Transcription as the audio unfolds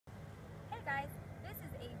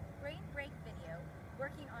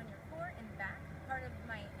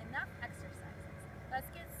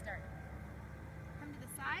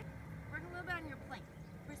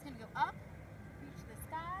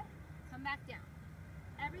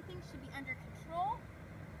Everything should be under control,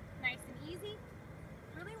 nice and easy.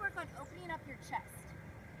 Really work on opening up your chest.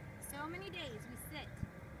 So many days we sit,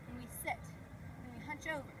 and we sit, and we hunch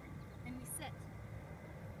over, and we sit.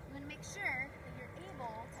 You want to make sure that you're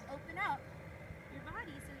able to open up your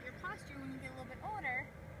body so that your posture, when you get a little bit older,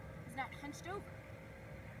 is not hunched over.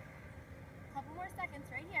 A couple more seconds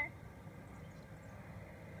right here.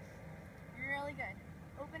 Really good.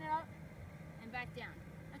 Open it up and back down.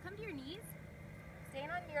 Now come to your knees. Staying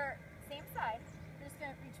on your same side. You're just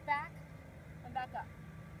going to reach back and back up.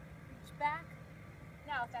 Reach back.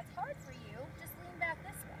 Now, if that's hard for you, just lean back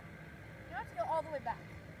this way. You don't have to go all the way back.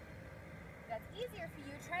 If that's easier for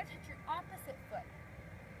you, try to touch your opposite foot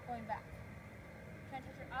going back. Try to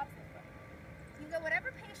touch your opposite foot. You can go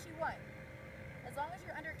whatever pace you want, as long as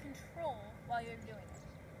you're under control while you're doing it.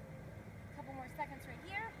 A couple more seconds right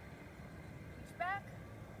here. Reach back.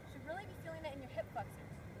 You should really be feeling it in your hip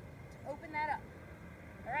flexors to open that up.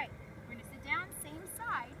 All right, we're going to sit down, same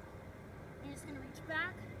side. You're just going to reach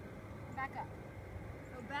back and back up.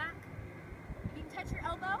 Go back. If you can touch your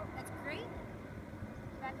elbow, that's great.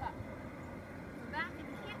 Back up. Go back. If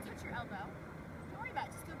you can't touch your elbow, don't worry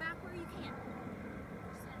about it. Just go back where you can.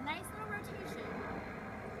 Just a nice little rotation.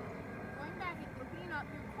 Going back and opening up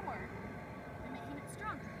your core and making it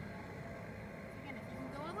stronger. So again, if you can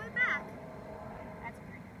go all the way back, that's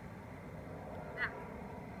great. Back.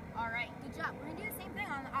 All right, good job. We're going to do the same thing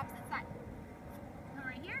on the opposite side. Come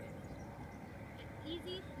right here.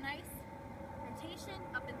 Easy, nice rotation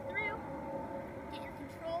up and through. Get your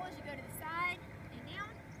control as you go to the side and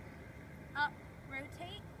down. Up,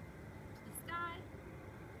 rotate to the sky.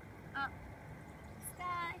 Up, to the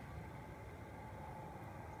sky.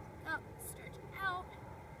 Up, stretch out.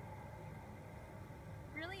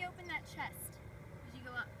 Really open that chest as you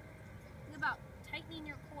go up. Think about tightening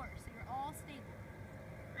your core so you're all stable.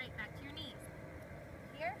 Right, back to your knees.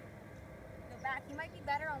 Here, go back. You might be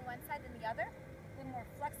better on one side than the other. A little more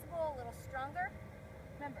flexible, a little stronger.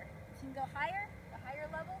 Remember, if you can go higher, the higher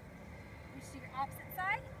level, reach to your opposite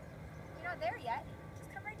side. If you're not there yet, just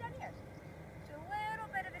come right down here. Do a little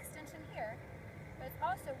bit of extension here, but it's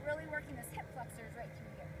also really working those hip flexors right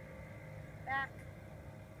through here. Back,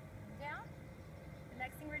 down. The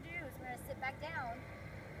next thing we're going to do is we're going to sit back down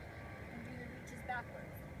and do the reaches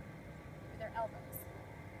backwards with our elbows.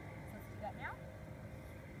 So let's do that now.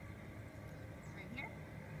 Right here.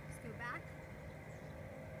 Just go back.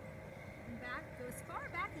 Back, go as far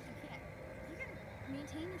back as you can. If you can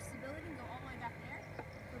maintain your stability and go all the way back there,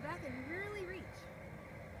 go back and really reach.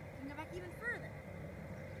 You can go back even further.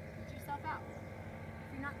 Reach yourself out.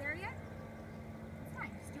 If you're not there yet, it's fine.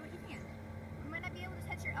 Just do what you can. You might not be able to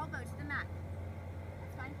touch your elbow to the mat.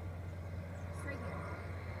 That's fine. Just right here.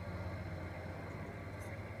 Just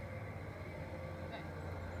right here. Good.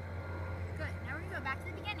 Good. Now we're going to go back to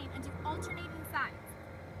the beginning and do alternating sides.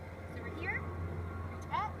 So we're here, reach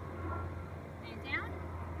up, and down,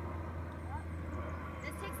 up.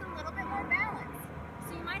 This takes a little bit more balance,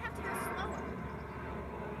 so you might have to go slower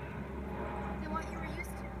than what you were used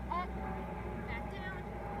to. Up, back down,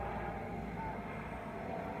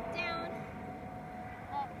 down,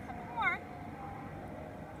 up, a couple more.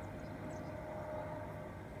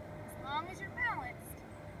 As long as you're balanced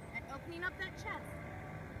and opening up that chest.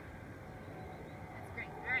 That's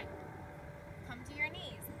great. All right, come to your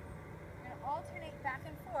knees. We're going to alternate back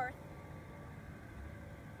and forth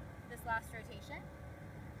this last rotation.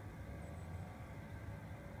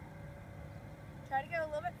 Try to go a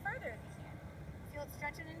little bit further if you can. Feel it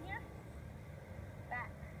stretching in here?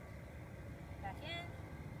 Back. Back in.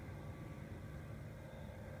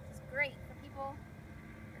 This is great for people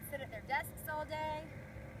that sit at their desks all day,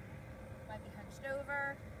 might be hunched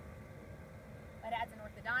over. My dad's an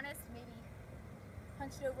orthodontist, maybe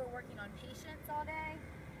hunched over working on patients all day.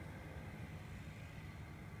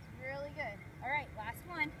 Really good. All right, last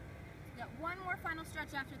one. We got one more final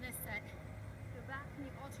stretch after this set. Go back. Can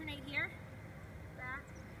you alternate here? Back.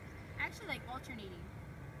 I actually like alternating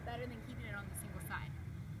better than keeping it on the single side.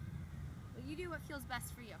 But you do what feels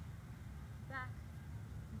best for you. Back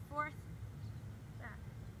and forth. Back.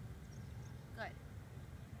 Good.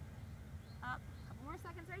 Up. A couple more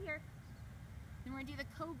seconds right here. Then we're going to do the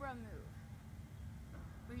cobra move.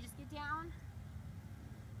 Where you just get down.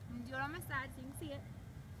 I'm going to do it on my side so you can see it.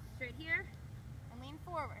 Straight here and lean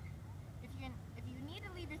forward. If you need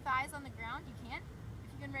to leave your thighs on the ground, you can.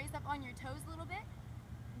 If you can raise up on your toes a little bit,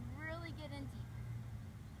 and really get in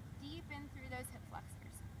deep. Deep in through those hip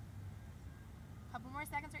flexors. A couple more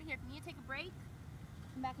seconds right here. If you need to take a break,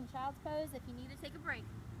 come back in child's pose. If you need to take a break,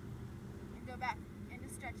 and go back into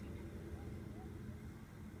stretching.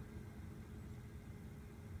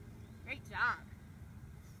 Great job.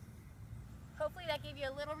 that gave you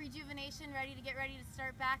a little rejuvenation, ready to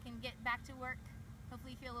start back and get back to work.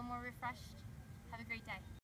 Hopefully you feel a little more refreshed. Have a great day.